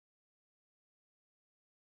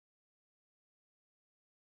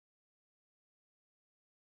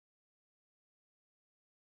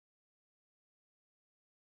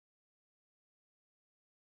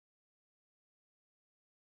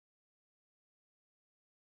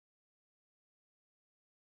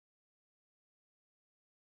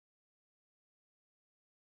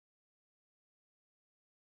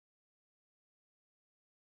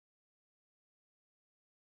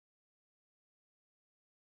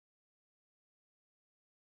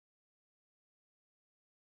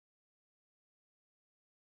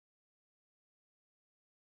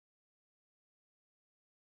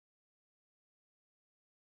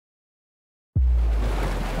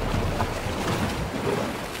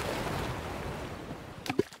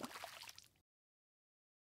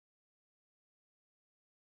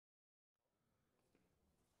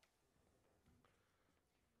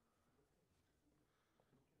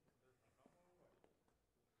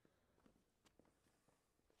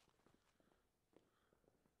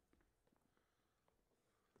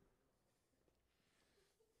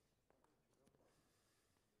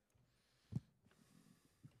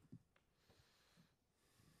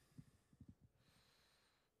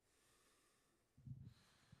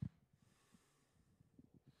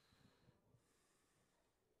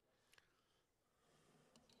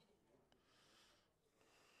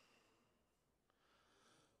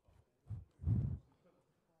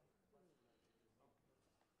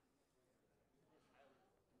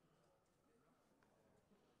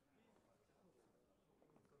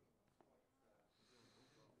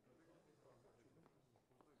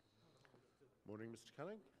Morning, Mr.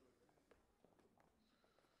 Canning.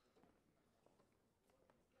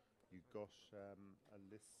 You got a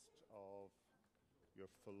list of your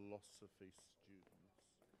philosophy students,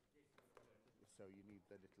 so you need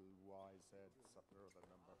the little YZ something or other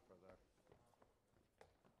number for their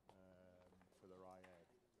IED.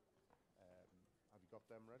 Have you got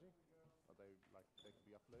them ready? Are they like they can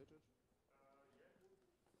be uploaded? Yeah,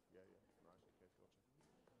 right, okay, gotcha.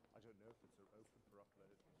 I don't know if it's open for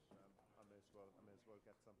upload, but I may as well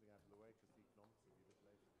get something out of the way because the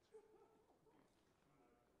economics will be a bit late.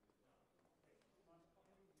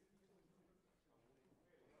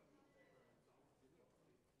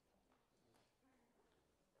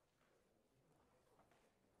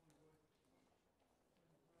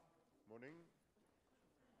 Morning.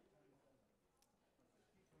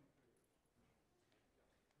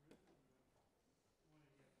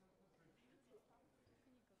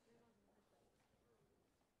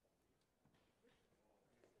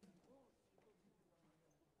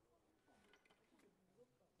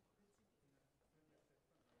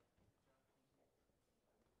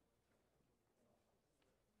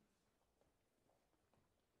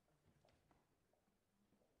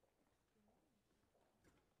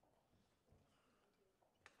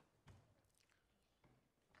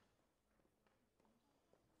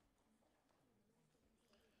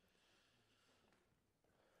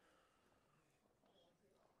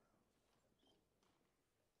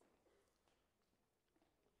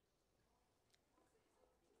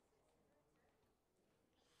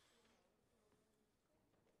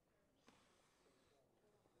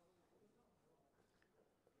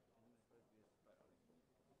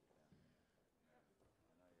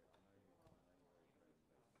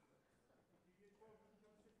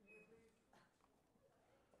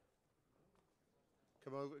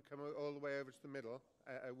 Come all the way over to the middle.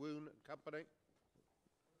 Woon Company.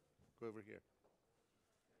 Go over here.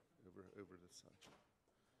 Over this side.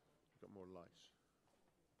 You've got more light.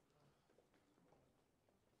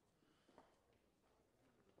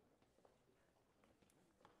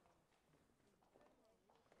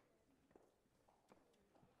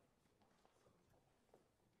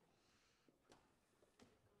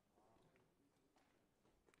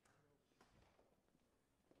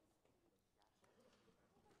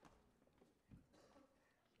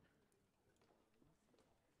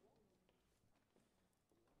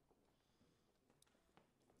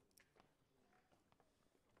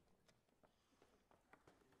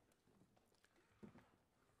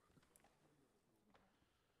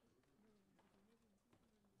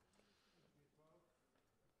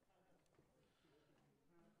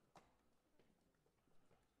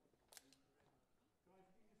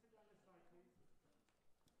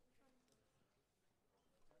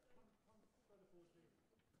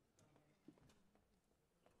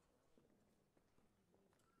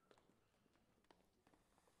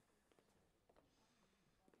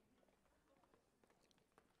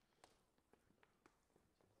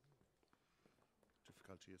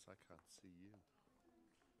 Difficulty is I can't see you.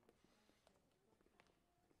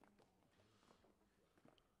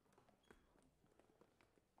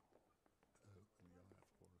 Oh, and you'll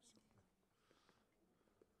have four or something.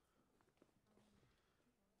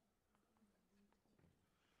 Okay, thank you very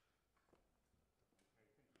much.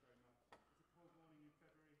 It's a cold morning in February.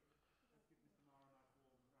 Let's give Mr. Maher a nice warm round of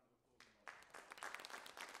applause.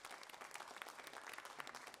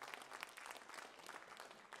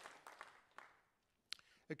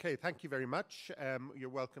 Okay, thank you very much. You're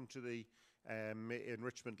welcome to the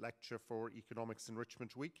Enrichment lecture for Economics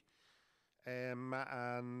Enrichment Week.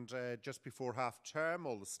 Just before half term,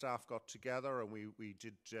 all the staff got together and we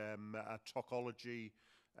did a tautology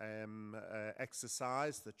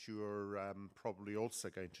exercise that you're probably also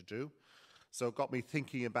going to do. So it got me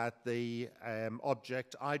thinking about the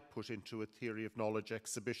object I'd put into a theory of knowledge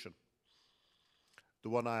exhibition. The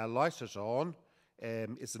one I alighted on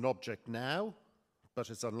is an object now, but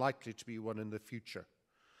is unlikely to be one in the future.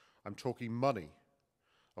 I'm talking money,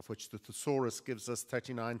 of which the thesaurus gives us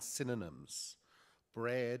 39 synonyms.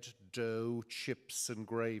 Bread, dough, chips and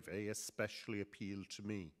gravy especially appeal to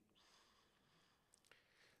me.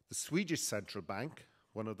 The Swedish central bank,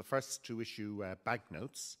 one of the first to issue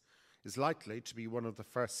banknotes, is likely to be one of the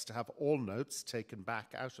first to have all notes taken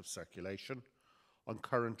back out of circulation on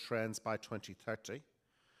current trends by 2030,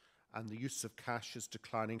 and the use of cash is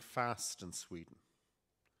declining fast in Sweden.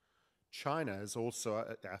 China is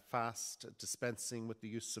also fast dispensing with the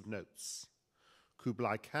use of notes.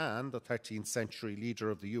 Kublai Khan, the 13th century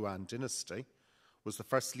leader of the Yuan dynasty, was the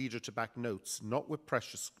first leader to back notes not with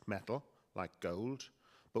precious metal, like gold,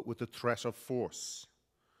 but with the threat of force.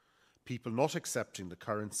 People not accepting the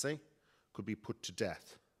currency could be put to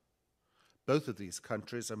death. Both of these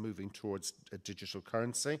countries are moving towards a digital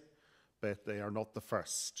currency, but they are not the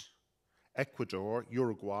first. Ecuador,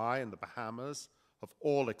 Uruguay, and the Bahamas have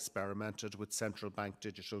all experimented with central bank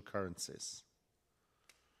digital currencies.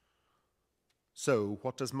 So,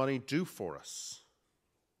 what does money do for us?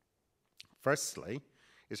 Firstly,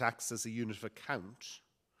 it acts as a unit of account,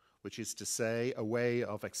 which is to say, a way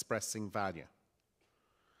of expressing value.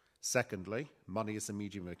 Secondly, money is a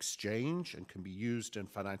medium of exchange and can be used in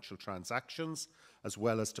financial transactions as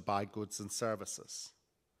well as to buy goods and services.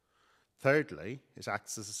 Thirdly, it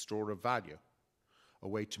acts as a store of value, a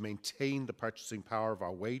way to maintain the purchasing power of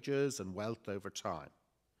our wages and wealth over time.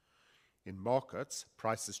 In markets,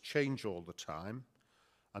 prices change all the time,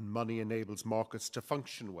 and money enables markets to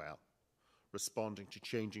function well, responding to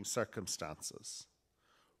changing circumstances.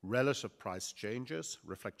 Relative price changes,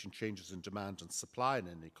 reflecting changes in demand and supply in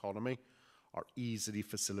an economy, are easily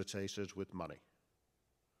facilitated with money.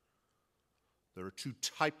 There are two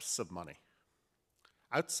types of money.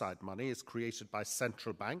 Outside money is created by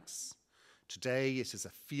central banks. Today it is a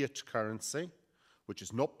fiat currency, which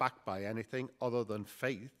is not backed by anything other than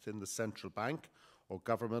faith in the central bank or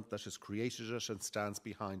government that has created it and stands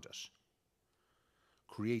behind it.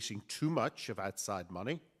 Creating too much of outside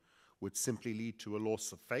money would simply lead to a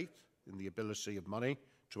loss of faith in the ability of money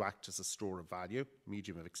to act as a store of value,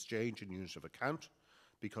 medium of exchange and unit of account,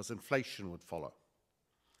 because inflation would follow.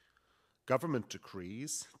 Government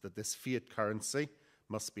decrees that this fiat currency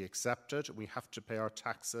must be accepted and we have to pay our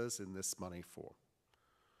taxes in this money form.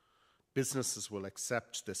 Businesses will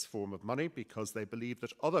accept this form of money because they believe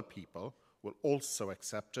that other people will also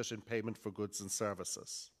accept it in payment for goods and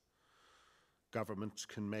services. Government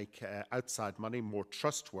can make outside money more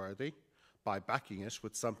trustworthy by backing it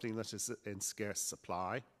with something that is in scarce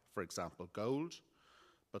supply, for example, gold,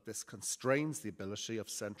 but this constrains the ability of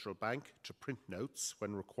central bank to print notes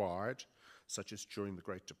when required, such as during the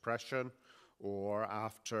Great Depression or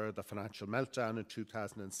after the financial meltdown in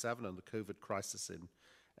 2007 and the COVID crisis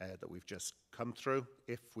that we've just come through,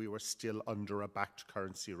 if we were still under a backed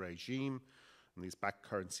currency regime. And these backed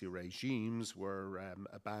currency regimes were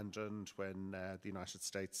abandoned when the United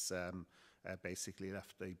States basically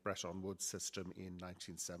left the Bretton Woods system in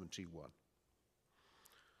 1971.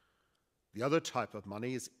 The other type of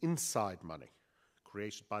money is inside money,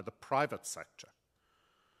 created by the private sector.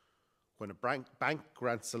 When a bank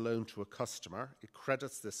grants a loan to a customer, it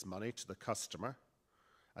credits this money to the customer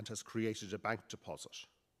and has created a bank deposit.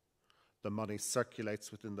 The money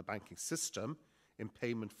circulates within the banking system in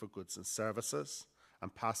payment for goods and services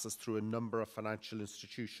and passes through a number of financial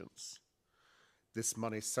institutions. This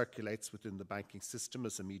money circulates within the banking system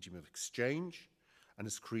as a medium of exchange and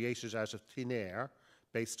is created out of thin air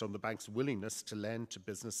based on the bank's willingness to lend to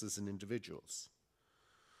businesses and individuals.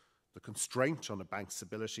 The constraint on a bank's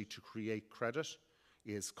ability to create credit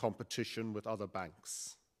is competition with other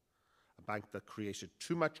banks. A bank that created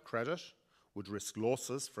too much credit would risk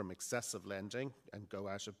losses from excessive lending and go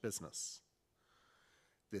out of business.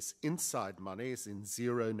 This inside money is in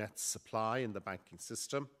zero net supply in the banking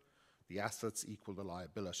system. The assets equal the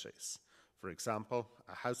liabilities. For example,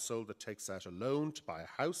 a household that takes out a loan to buy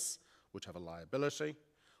a house would have a liability.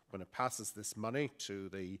 When it passes this money to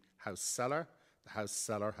the house seller has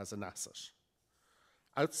an asset.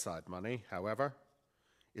 Outside money, however,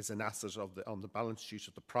 is an asset on the balance sheet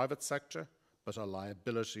of the private sector, but a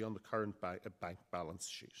liability on the current bank balance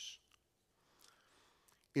sheet.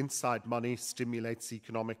 Inside money stimulates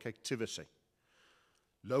economic activity.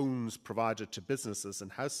 Loans provided to businesses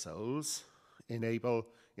and households enable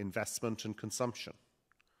investment and consumption.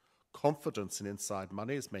 Confidence in inside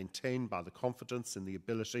money is maintained by the confidence in the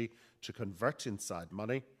ability to convert inside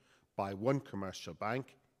money by one commercial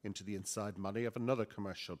bank into the inside money of another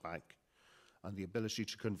commercial bank, and the ability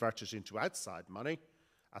to convert it into outside money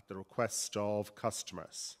at the request of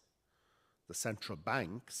customers. The central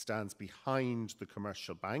bank stands behind the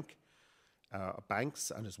commercial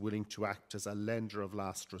banks and is willing to act as a lender of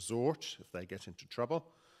last resort if they get into trouble,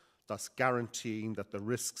 thus guaranteeing that the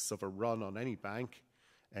risks of a run on any bank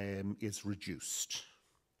is reduced.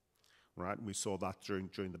 Right? We saw that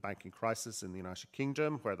during the banking crisis in the United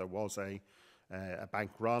Kingdom, where there was a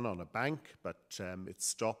bank run on a bank, but it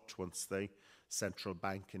stopped once the central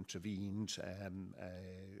bank intervened to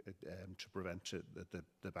prevent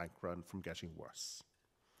the bank run from getting worse.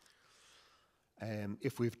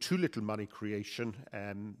 If we have too little money creation,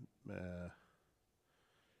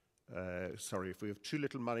 if we have too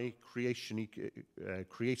little money creation,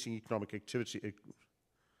 creating economic activity.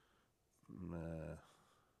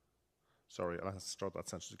 I'll have to start that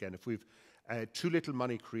sentence again. If we've too little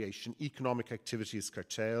money creation, economic activity is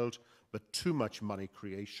curtailed but too much money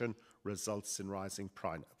creation results in rising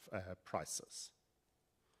prices.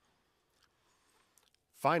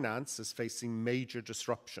 Finance is facing major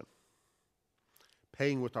disruption.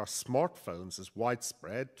 Paying with our smartphones is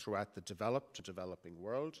widespread throughout the developed to developing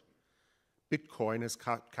world. Bitcoin has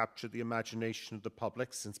captured the imagination of the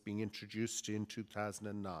public since being introduced in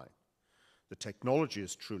 2009. The technology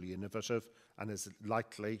is truly innovative and is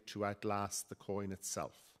likely to outlast the coin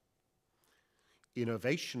itself.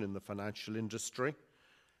 Innovation in the financial industry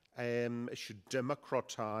should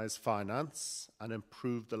democratize finance and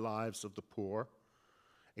improve the lives of the poor,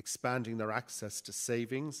 expanding their access to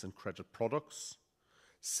savings and credit products.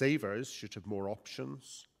 Savers should have more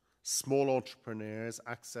options. Small entrepreneurs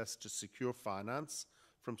access to secure finance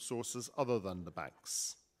from sources other than the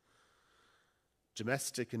banks.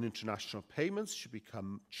 Domestic and international payments should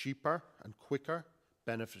become cheaper and quicker,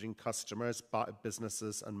 benefiting customers,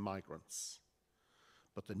 businesses, and migrants.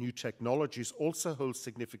 But the new technologies also hold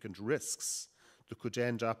significant risks that could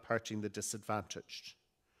end up hurting the disadvantaged.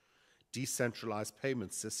 Decentralized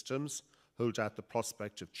payment systems hold out the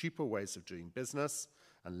prospect of cheaper ways of doing business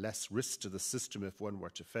and less risk to the system if one were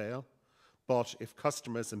to fail. But if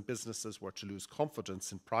customers and businesses were to lose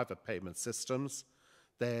confidence in private payment systems,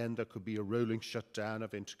 then there could be a rolling shutdown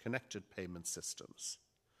of interconnected payment systems.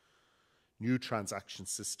 New transaction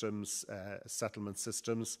systems, settlement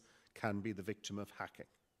systems, can be the victim of hacking.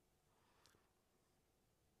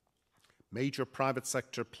 Major private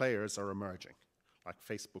sector players are emerging, like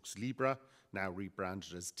Facebook's Libra, now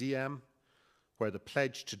rebranded as DM, where the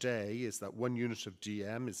pledge today is that 1 unit of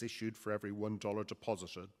DM is issued for every $1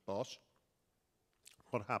 deposited. But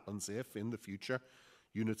what happens if, in the future,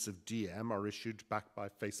 units of DM are issued backed by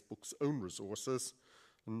Facebook's own resources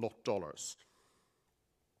and not dollars?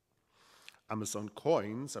 Amazon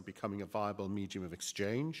coins are becoming a viable medium of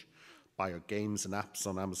exchange. Buy your games and apps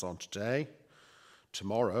on Amazon today.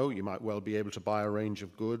 Tomorrow, you might well be able to buy a range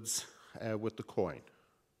of goods with the coin.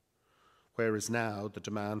 Where is now the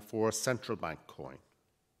demand for a central bank coin?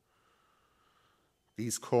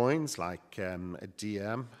 These coins, like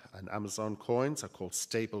DM and Amazon coins, are called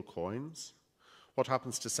stable coins. What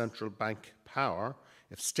happens to central bank power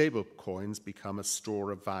if stable coins become a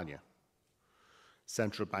store of value?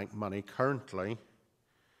 Central bank money currently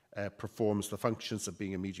performs the functions of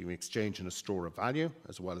being a medium of exchange and a store of value,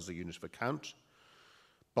 as well as a unit of account.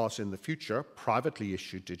 But in the future, privately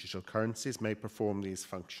issued digital currencies may perform these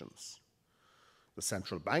functions. The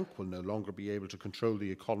central bank will no longer be able to control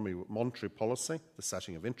the economy with monetary policy, the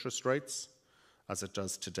setting of interest rates, as it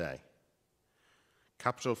does today.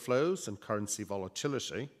 Capital flows and currency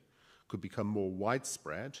volatility could become more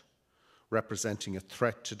widespread, representing a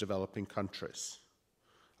threat to developing countries.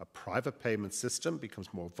 A private payment system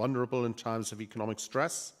becomes more vulnerable in times of economic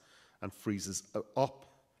stress and freezes up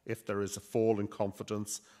if there is a fall in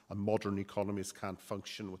confidence and modern economies can't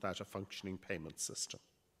function without a functioning payment system.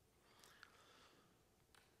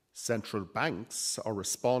 Central banks are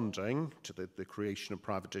responding to the creation of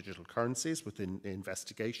private digital currencies within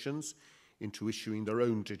investigations into issuing their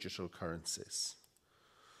own digital currencies.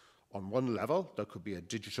 On one level, there could be a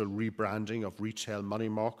digital rebranding of retail money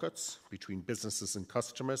markets between businesses and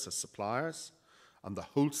customers as suppliers, and the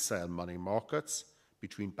wholesale money markets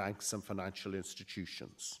between banks and financial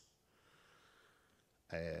institutions.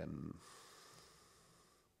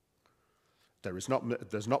 There's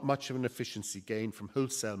not much of an efficiency gain from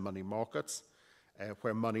wholesale money markets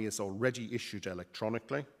where money is already issued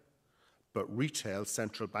electronically, but retail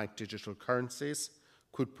central bank digital currencies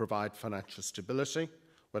could provide financial stability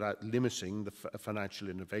without limiting the financial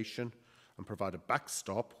innovation and provide a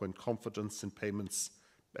backstop when confidence in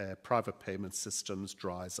private payment systems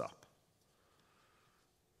dries up.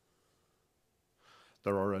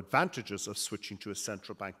 There are advantages of switching to a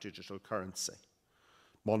central bank digital currency.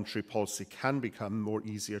 Monetary policy can become more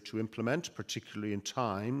easier to implement, particularly in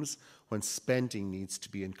times when spending needs to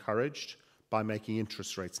be encouraged by making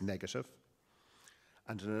interest rates negative.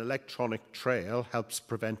 And an electronic trail helps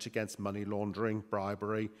prevent against money laundering,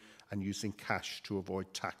 bribery, and using cash to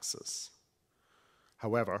avoid taxes.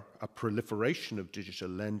 However, a proliferation of digital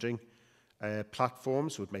lending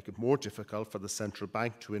platforms would make it more difficult for the central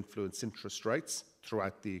bank to influence interest rates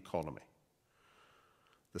throughout the economy.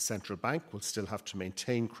 The central bank will still have to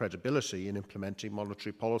maintain credibility in implementing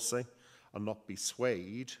monetary policy and not be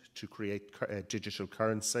swayed to create digital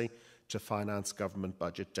currency to finance government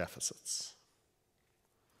budget deficits.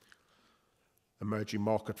 Emerging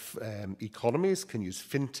market economies can use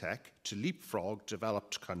fintech to leapfrog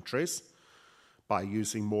developed countries by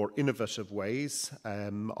using more innovative ways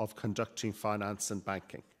of conducting finance and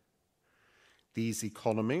banking. These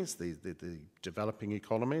economies, the developing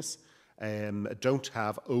economies, don't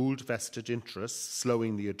have old vested interests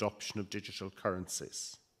slowing the adoption of digital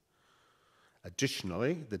currencies.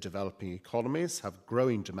 Additionally, the developing economies have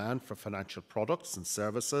growing demand for financial products and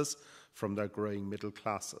services from their growing middle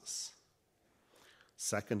classes.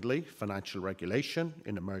 Secondly, financial regulation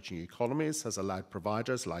in emerging economies has allowed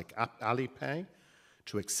providers like Alipay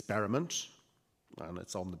to experiment, and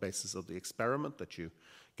it's on the basis of the experiment that you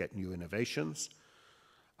get new innovations.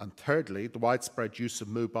 And thirdly, the widespread use of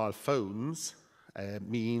mobile phones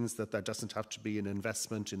means that there doesn't have to be an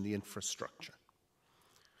investment in the infrastructure.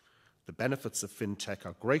 The benefits of fintech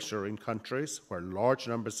are greater in countries where large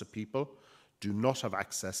numbers of people do not have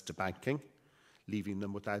access to banking, leaving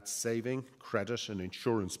them without saving, credit and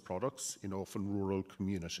insurance products in often rural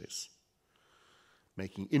communities,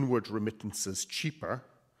 making inward remittances cheaper,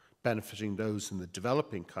 benefiting those in the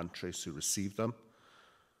developing countries who receive them.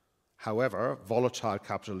 However, volatile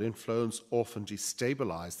capital inflows often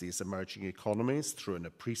destabilize these emerging economies through an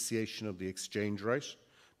appreciation of the exchange rate,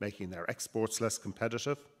 making their exports less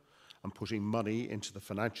competitive and putting money into the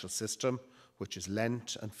financial system, which is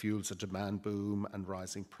lent and fuels a demand boom and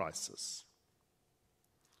rising prices.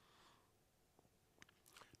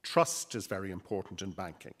 Trust is very important in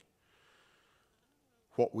banking.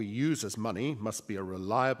 What we use as money must be a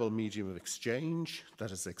reliable medium of exchange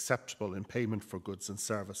that is acceptable in payment for goods and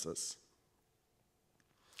services.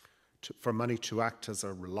 For money to act as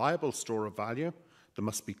a reliable store of value, there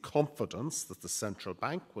must be confidence that the central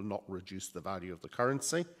bank will not reduce the value of the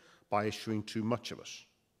currency by issuing too much of it.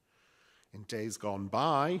 In days gone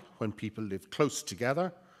by, when people lived close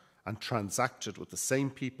together and transacted with the same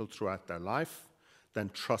people throughout their life, then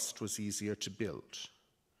trust was easier to build.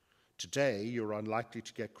 Today, you're unlikely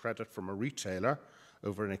to get credit from a retailer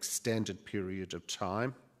over an extended period of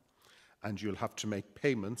time, and you'll have to make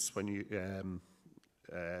payments when you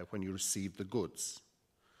receive the goods.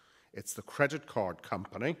 It's the credit card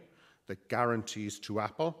company that guarantees to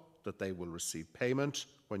Apple that they will receive payment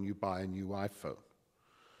when you buy a new iPhone.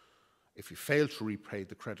 If you fail to repay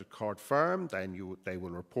the credit card firm, then they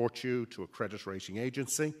will report you to a credit rating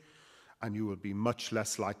agency, and you will be much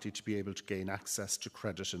less likely to be able to gain access to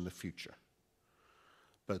credit in the future.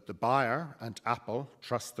 Both the buyer and Apple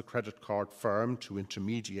trust the credit card firm to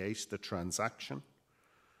intermediate the transaction.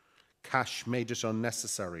 Cash made it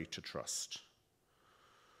unnecessary to trust.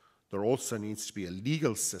 There also needs to be a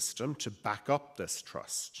legal system to back up this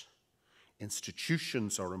trust.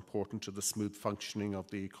 Institutions are important to the smooth functioning of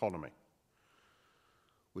the economy.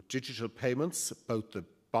 With digital payments, both the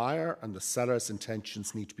buyer and the seller's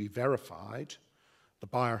intentions need to be verified. The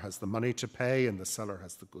buyer has the money to pay and the seller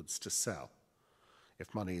has the goods to sell.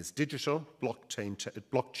 If money is digital,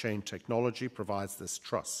 blockchain technology provides this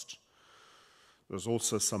trust. There's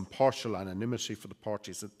also some partial anonymity for the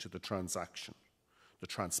parties to the transaction. The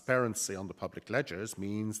transparency on the public ledgers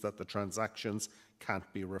means that the transactions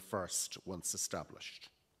can't be reversed once established.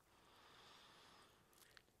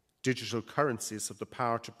 Digital currencies have the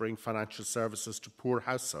power to bring financial services to poor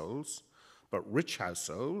households, but rich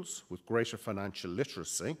households with greater financial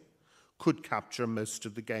literacy could capture most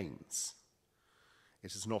of the gains.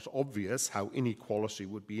 It is not obvious how inequality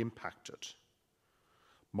would be impacted.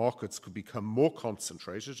 Markets could become more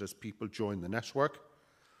concentrated as people join the network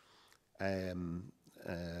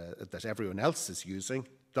that everyone else is using,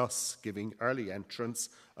 thus giving early entrants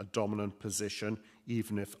a dominant position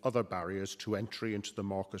even if other barriers to entry into the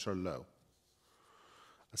market are low.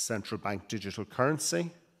 A central bank digital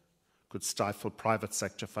currency could stifle private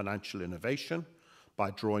sector financial innovation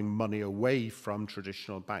by drawing money away from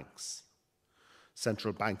traditional banks.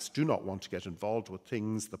 Central banks do not want to get involved with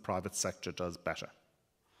things the private sector does better.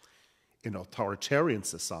 In authoritarian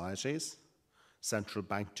societies, central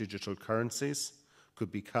bank digital currencies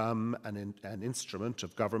could become an instrument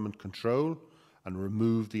of government control and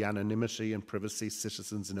remove the anonymity and privacy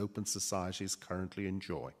citizens in open societies currently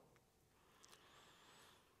enjoy.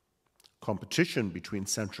 Competition between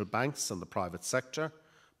central banks and the private sector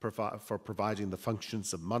for providing the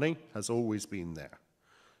functions of money has always been there.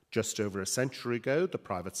 Just over a century ago, the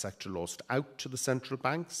private sector lost out to the central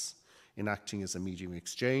banks in acting as a medium of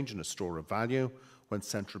exchange and a store of value when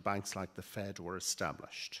central banks like the Fed were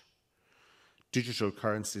established. Digital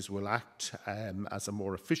currencies will act as a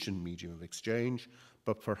more efficient medium of exchange,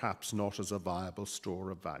 but perhaps not as a viable store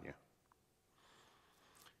of value.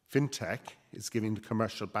 Fintech is giving the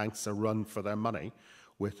commercial banks a run for their money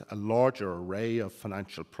with a larger array of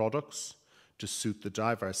financial products to suit the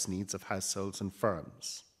diverse needs of households and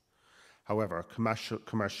firms. However,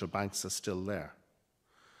 commercial banks are still there.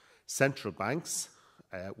 Central banks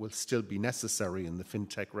will still be necessary in the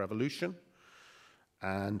fintech revolution,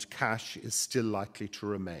 and cash is still likely to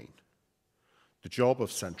remain. The job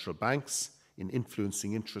of central banks in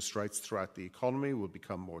influencing interest rates throughout the economy will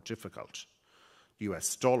become more difficult. The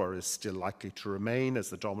US dollar is still likely to remain as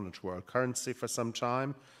the dominant world currency for some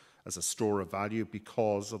time, as a store of value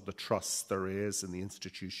because of the trust there is in the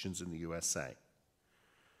institutions in the USA.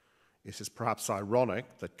 It is perhaps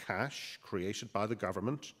ironic that cash created by the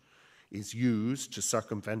government is used to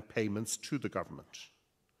circumvent payments to the government.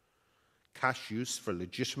 Cash use for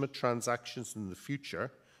legitimate transactions in the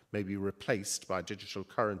future may be replaced by digital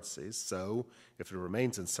currencies, so, if it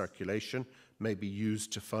remains in circulation, may be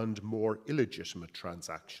used to fund more illegitimate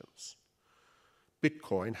transactions.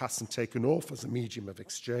 Bitcoin hasn't taken off as a medium of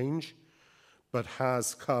exchange, but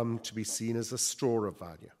has come to be seen as a store of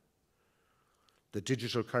value. The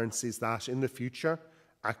digital currencies that, in the future,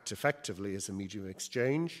 act effectively as a medium of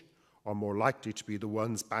exchange are more likely to be the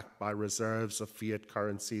ones backed by reserves of fiat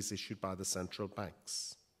currencies issued by the central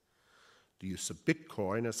banks. The use of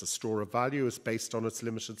Bitcoin as a store of value is based on its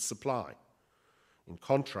limited supply. In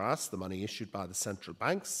contrast, the money issued by the central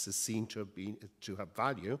banks is seen to have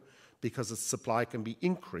value because its supply can be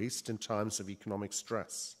increased in times of economic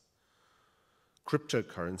stress.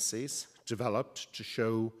 Cryptocurrencies developed to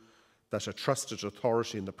show that a trusted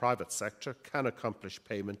authority in the private sector can accomplish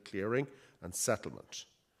payment clearing and settlement.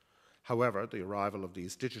 However, the arrival of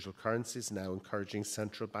these digital currencies now encouraging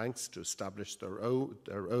central banks to establish their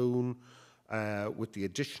own with the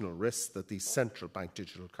additional risk that these central bank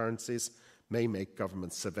digital currencies may make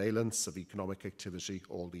government surveillance of economic activity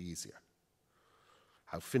all the easier.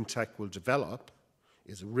 How fintech will develop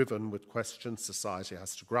is riven with questions society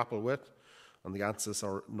has to grapple with, and the answers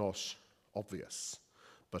are not obvious,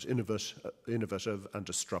 but innovative and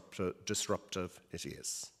disruptive it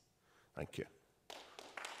is. Thank you.